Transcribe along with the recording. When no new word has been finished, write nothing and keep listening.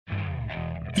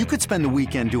You could spend the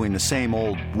weekend doing the same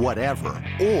old whatever,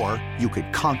 or you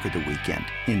could conquer the weekend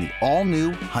in the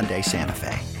all-new Hyundai Santa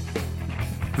Fe.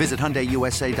 Visit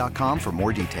HyundaiUSA.com for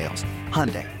more details.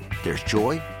 Hyundai, there's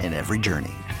joy in every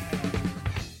journey.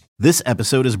 This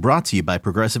episode is brought to you by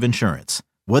Progressive Insurance.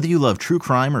 Whether you love true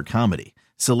crime or comedy,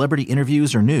 celebrity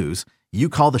interviews or news, you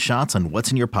call the shots on what's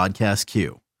in your podcast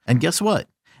queue. And guess what?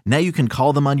 Now you can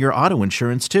call them on your auto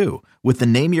insurance too with the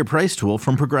Name Your Price tool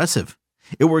from Progressive.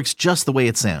 It works just the way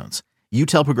it sounds. You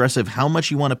tell Progressive how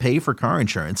much you want to pay for car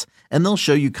insurance, and they'll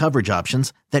show you coverage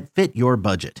options that fit your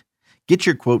budget. Get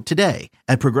your quote today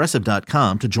at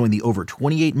Progressive.com to join the over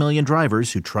 28 million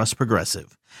drivers who trust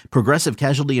Progressive. Progressive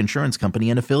Casualty Insurance Company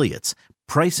and Affiliates.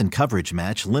 Price and coverage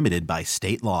match limited by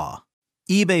state law.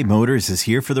 eBay Motors is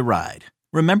here for the ride.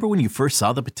 Remember when you first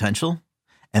saw the potential?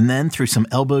 And then through some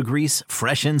elbow grease,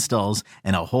 fresh installs,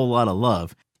 and a whole lot of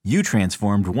love, you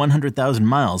transformed 100,000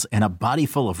 miles and a body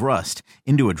full of rust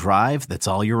into a drive that's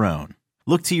all your own.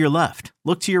 Look to your left.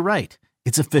 Look to your right.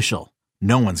 It's official.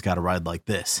 No one's got a ride like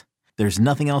this. There's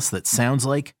nothing else that sounds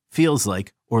like, feels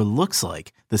like, or looks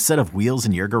like the set of wheels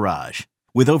in your garage.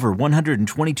 With over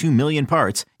 122 million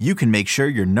parts, you can make sure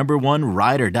your number one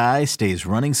ride or die stays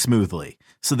running smoothly.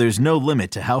 So there's no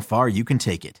limit to how far you can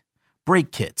take it.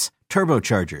 Brake kits,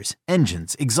 turbochargers,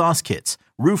 engines, exhaust kits,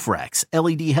 roof racks,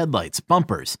 LED headlights,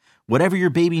 bumpers, whatever your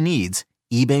baby needs,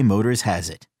 eBay Motors has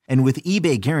it. And with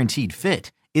eBay Guaranteed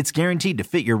Fit, it's guaranteed to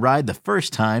fit your ride the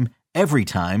first time, every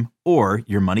time, or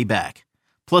your money back.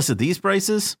 Plus at these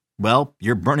prices, well,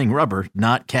 you're burning rubber,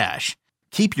 not cash.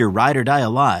 Keep your ride or die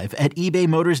alive at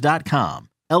ebaymotors.com.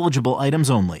 Eligible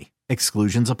items only.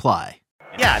 Exclusions apply.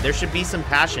 Yeah, there should be some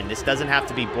passion. This doesn't have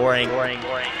to be boring.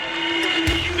 Hey,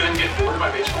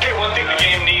 one thing the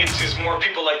game needs is more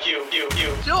people like you.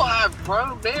 Still have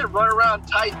grown men run around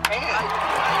tight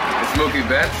pants. It's Mookie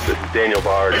Betts. This is Daniel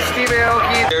Bard. It's Steve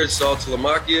Aoki. There's Sal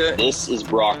Talamacchia. This is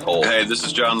Brock Holt. Hey, this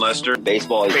is John Lester.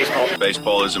 Baseball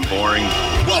isn't boring.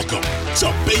 Welcome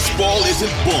to Baseball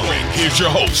Isn't Boring. Here's your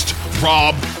host,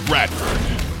 Rob Bradford.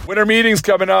 Winter meetings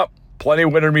coming up. Plenty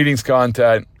of winter meetings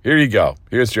content. Here you go.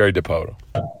 Here's Jerry Dipoto.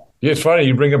 Yeah, it's funny.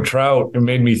 You bring up Trout. It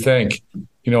made me think.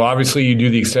 Obviously you do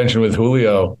the extension with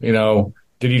Julio.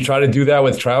 Did you try to do that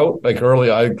with Trout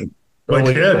early? I did.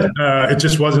 It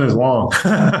just wasn't as long.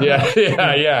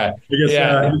 Yeah.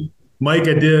 Because, Mike,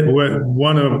 I did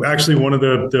one of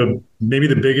the maybe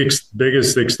the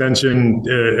biggest extension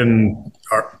in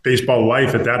our baseball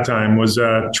life at that time was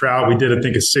Trout. We did, I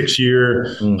think, a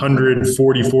 6-year,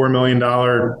 $144 million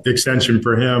extension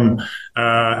for him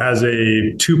as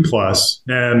a 2+.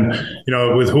 And,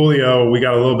 with Julio, we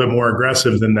got a little bit more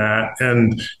aggressive than that.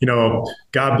 And,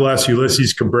 God bless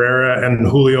Ulysses Cabrera and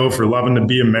Julio for loving to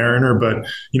be a Mariner. But,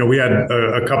 we had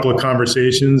a couple of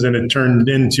conversations and it turned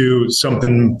into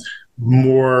something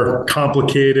more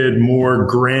complicated, more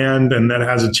grand, and that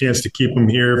has a chance to keep him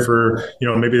here for,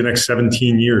 maybe the next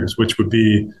 17 years, which would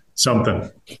be something.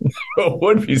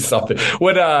 Would be something.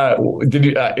 What did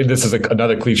you? This is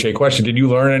another cliche question. Did you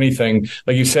learn anything?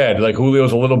 Like you said,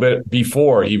 Julio's a little bit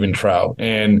before even Trout,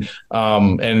 and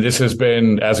this has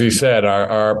been, as we said,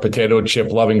 our potato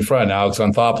chip loving friend Alex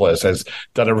Anthopoulos has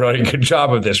done a really good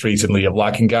job of this recently of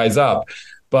locking guys up.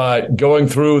 But going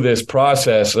through this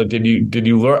process, did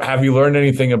you learn? Have you learned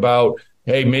anything about?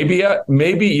 Hey, maybe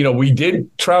we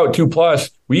did Trout 2+.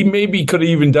 We maybe could have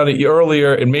even done it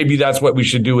earlier, and maybe that's what we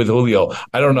should do with Julio.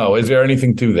 I don't know. Is there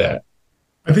anything to that?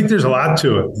 I think there's a lot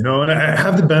to it, and I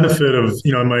have the benefit of,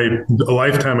 a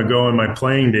lifetime ago in my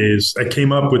playing days, I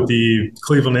came up with the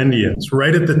Cleveland Indians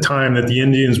right at the time that the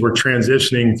Indians were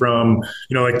transitioning from,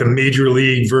 the major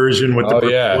league version with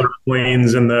the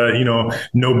planes and the,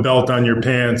 no belt on your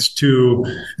pants to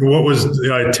what was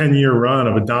a 10-year run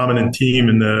of a dominant team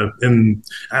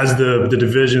as the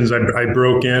divisions. I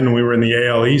broke in and we were in the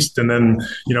AL East, and then,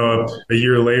 a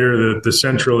year later, the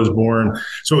Central is born.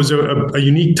 So it was a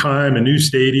unique time, a new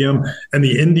stadium, and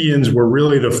the Indians were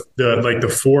really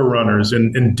the forerunners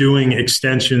in doing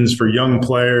extensions for young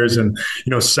players and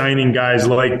signing guys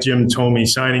like Jim Thome,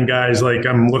 signing guys like,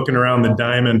 I'm looking around the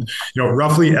diamond,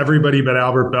 roughly everybody but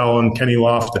Albert Bell and Kenny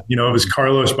Lofton. It was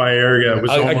Carlos Baerga. It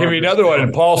was I'll give you another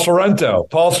one. Paul Sorrento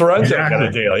exactly. Got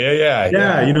a deal.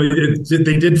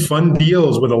 They did fun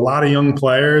deals with a lot of young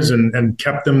players and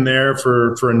kept them there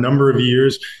for a number of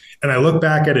years. And I look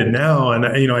back at it now, and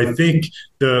I think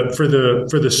for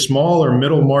the small or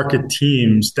middle market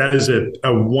teams, that is a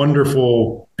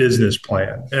wonderful business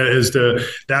plan. That's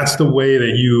the way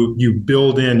that you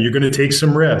build in. You're going to take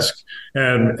some risk,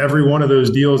 and every one of those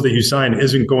deals that you sign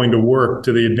isn't going to work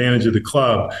to the advantage of the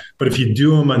club. But if you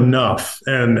do them enough,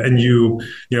 and you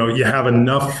have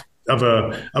enough of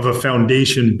a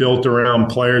foundation built around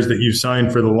players that you've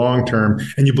signed for the long term,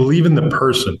 and you believe in the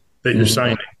person that you're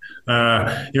signing.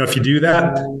 If you do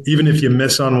that, even if you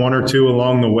miss on one or two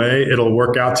along the way, it'll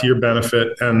work out to your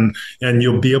benefit, and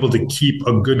you'll be able to keep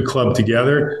a good club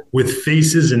together with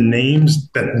faces and names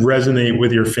that resonate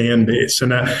with your fan base.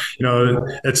 And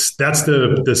that's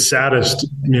the saddest,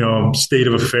 state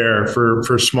of affair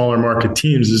for smaller market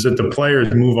teams, is that the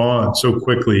players move on so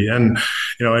quickly. And,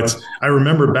 I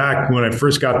remember back when I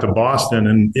first got to Boston,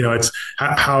 and, it's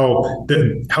how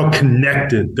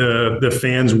connected the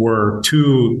fans were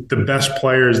to the best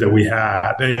players that we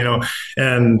had,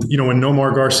 and when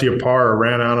Nomar Garciaparra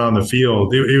ran out on the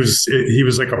field, he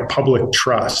was like a public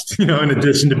trust, in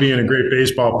addition to being a great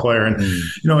baseball player, and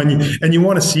you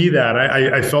want to see that.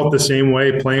 I felt the same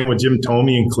way playing with Jim Thome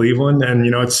in Cleveland, and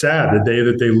it's sad the day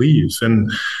that they leave,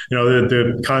 and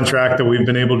the contract that we've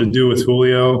been able to do with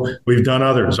Julio, we've done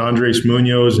others, Andres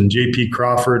Munoz and J.P.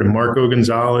 Crawford and Marco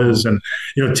Gonzalez, and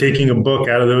taking a book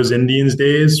out of those Indians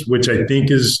days, which I think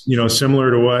is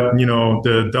similar to what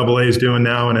the AA is doing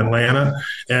now in Atlanta,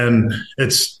 and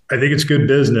I think it's good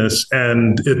business,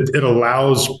 and it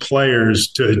allows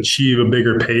players to achieve a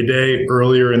bigger payday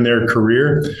earlier in their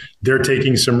career. They're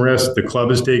taking some risk. The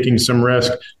club is taking some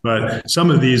risk, but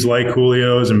some of these, like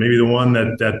Julio's and maybe the one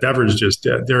that Devers just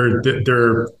did,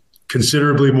 they're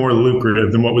considerably more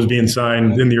lucrative than what was being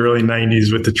signed in the early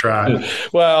 90s with the Trout.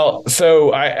 Well,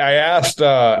 so I asked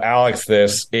Alex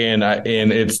this, and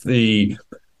it's the.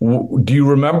 Do you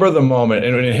remember the moment,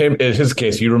 and in his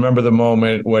case, you remember the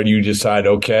moment when you decide,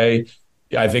 okay,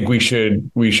 I think we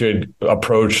should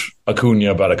approach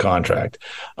Acuna about a contract.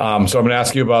 So I'm going to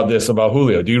ask you about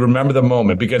Julio. Do you remember the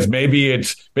moment? Because maybe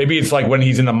it's like when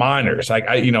he's in the minors. Like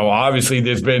obviously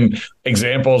there's been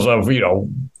examples of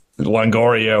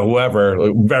Longoria,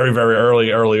 whoever, very very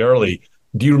early.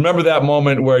 Do you remember that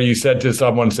moment where you said to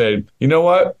someone, you know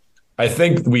what? I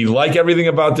think we like everything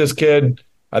about this kid.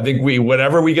 I think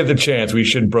whenever we get the chance, we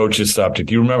should broach this subject.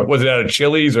 Do you remember? Was it at a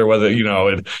Chili's, or was it,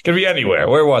 it could be anywhere?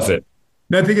 Where was it?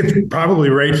 I think it's probably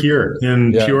right here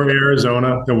in Peoria,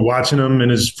 Arizona, watching him in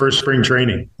his first spring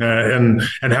training, and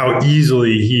how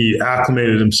easily he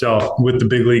acclimated himself with the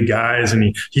big league guys,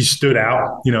 and he stood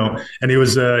out, and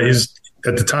he's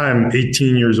at the time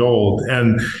 18 years old,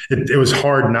 and it was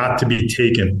hard not to be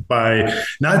taken by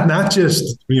not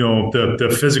just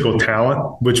the physical talent,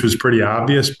 which was pretty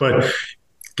obvious, but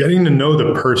getting to know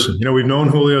the person. We've known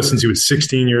Julio since he was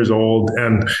 16 years old,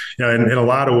 and in a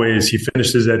lot of ways, he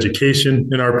finished his education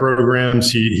in our programs.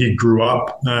 He grew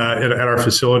up at our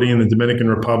facility in the Dominican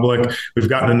Republic. We've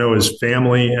gotten to know his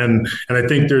family, and I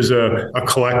think there's a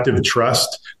collective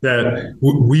trust that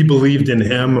we believed in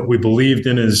him. We believed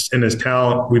in his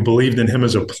talent. We believed in him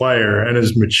as a player and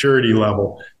his maturity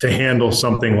level to handle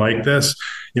something like this.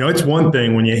 It's one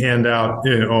thing when you hand out,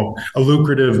 a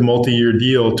lucrative multi-year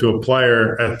deal to a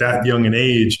player at that young an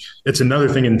age. It's another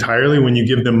thing entirely when you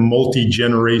give them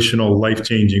multi-generational,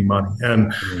 life-changing money.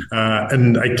 And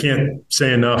I can't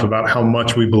say enough about how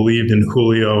much we believed in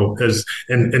Julio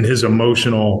and his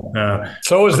emotional.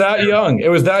 So it was that young. It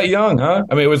was that young, huh?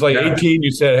 I mean, it was like 18.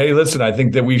 You said, "Hey, listen, I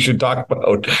think that we should talk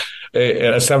about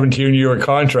a 17-year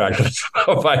contract."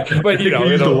 but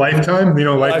the lifetime,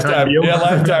 lifetime deal. Yeah,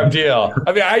 lifetime deal.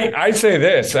 I mean, I say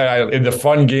this in the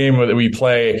fun game that we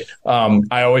play.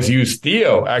 I always use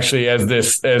Theo actually as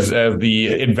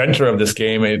the inventor of this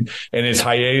game. In his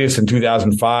hiatus in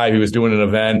 2005, he was doing an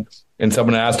event, and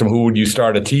someone asked him, "Who would you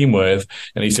start a team with?"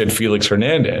 And he said Felix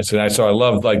Hernandez. And I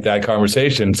loved that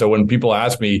conversation. So when people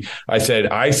ask me, I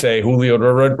say Julio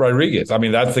Rodriguez. I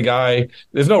mean, that's the guy.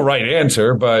 There's no right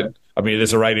answer, but I mean,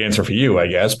 there's a right answer for you, I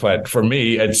guess. But for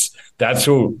me, that's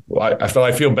who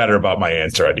I feel better about my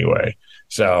answer anyway.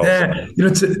 So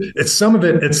it's some of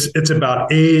it. It's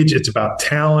about age. It's about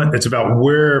talent. It's about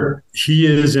where he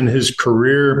is in his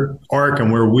career arc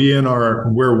and where we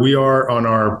are on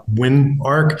our win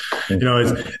arc.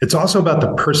 It's also about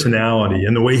the personality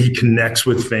and the way he connects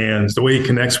with fans, the way he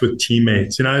connects with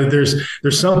teammates.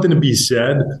 There's something to be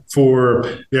said for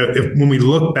when we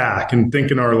look back and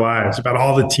think in our lives about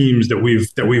all the teams that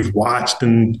we've watched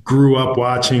and grew up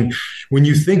watching. When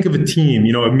you think of a team,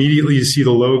 immediately you see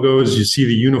the logos, you see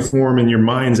the uniform in your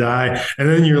mind's eye, and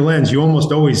then in your lens, you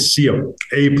almost always see a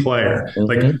player. Mm-hmm.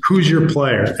 Like, who's your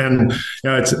player? And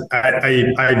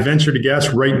I'd venture to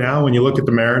guess right now, when you look at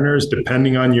the Mariners,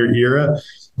 depending on your era,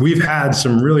 we've had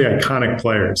some really iconic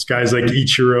players, guys like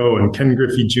Ichiro and Ken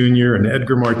Griffey Jr. and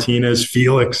Edgar Martinez,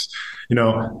 Felix.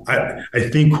 I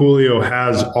think Julio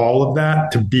has all of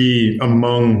that to be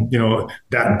among,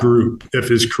 that group if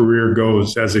his career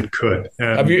goes as it could.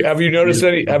 And have you noticed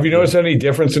any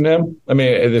difference in him? I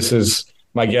mean,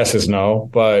 my guess is no,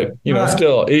 but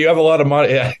still, you have a lot of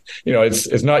money.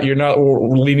 It's not, you're not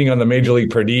leaning on the major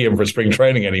league per diem for spring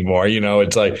training anymore.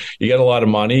 It's like you get a lot of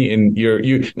money, and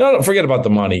don't forget about the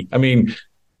money. I mean,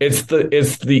 it's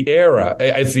the era,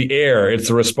 it's the air, it's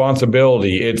the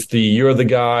responsibility, you're the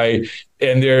guy,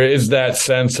 and there is that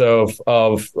sense of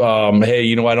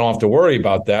hey, I don't have to worry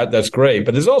about that. That's great,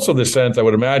 but there's also this sense, I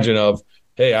would imagine, of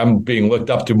hey, I'm being looked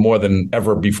up to more than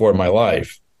ever before in my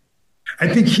life. I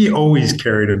think he always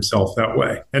carried himself that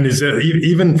way. And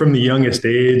even from the youngest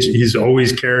age, he's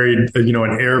always carried, an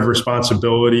air of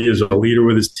responsibility as a leader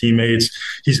with his teammates.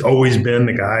 He's always been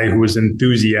the guy who was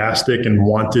enthusiastic and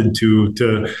wanted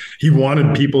he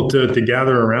wanted people to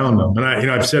gather around him. And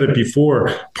I've said it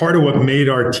before, part of what made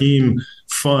our team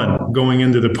fun going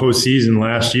into the postseason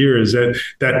last year is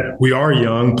that we are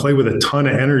young, play with a ton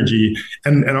of energy,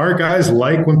 and our guys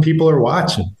like when people are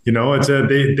watching. It's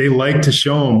they like to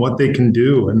show them what they can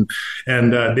do,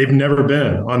 and they've never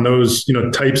been on those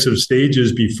types of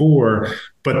stages before,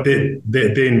 but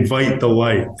they invite the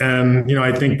light, and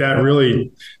I think that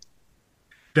really.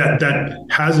 That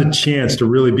has a chance to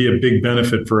really be a big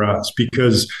benefit for us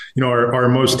because, our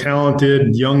most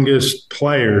talented, youngest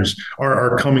players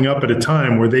are coming up at a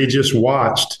time where they just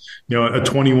watched, a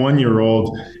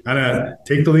 21-year-old kind of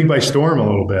take the league by storm a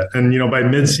little bit. And, by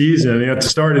midseason, at the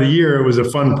start of the year, it was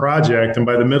a fun project. And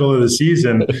by the middle of the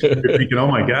season, you're thinking, oh,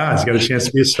 my God, he's got a chance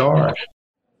to be a star.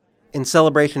 In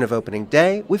celebration of opening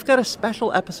day, we've got a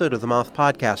special episode of the Moth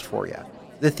Podcast for you.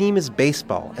 The theme is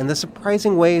baseball and the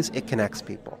surprising ways it connects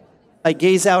people. I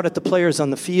gaze out at the players on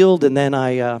the field, and then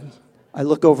I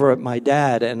look over at my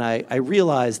dad, and I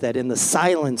realize that in the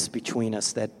silence between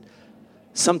us that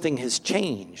something has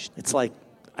changed. It's like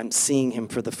I'm seeing him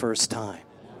for the first time.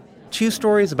 2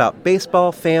 stories about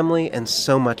baseball, family, and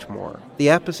so much more.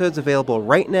 The episode's available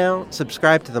right now.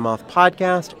 Subscribe to the Moth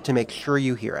Podcast to make sure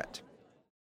you hear it.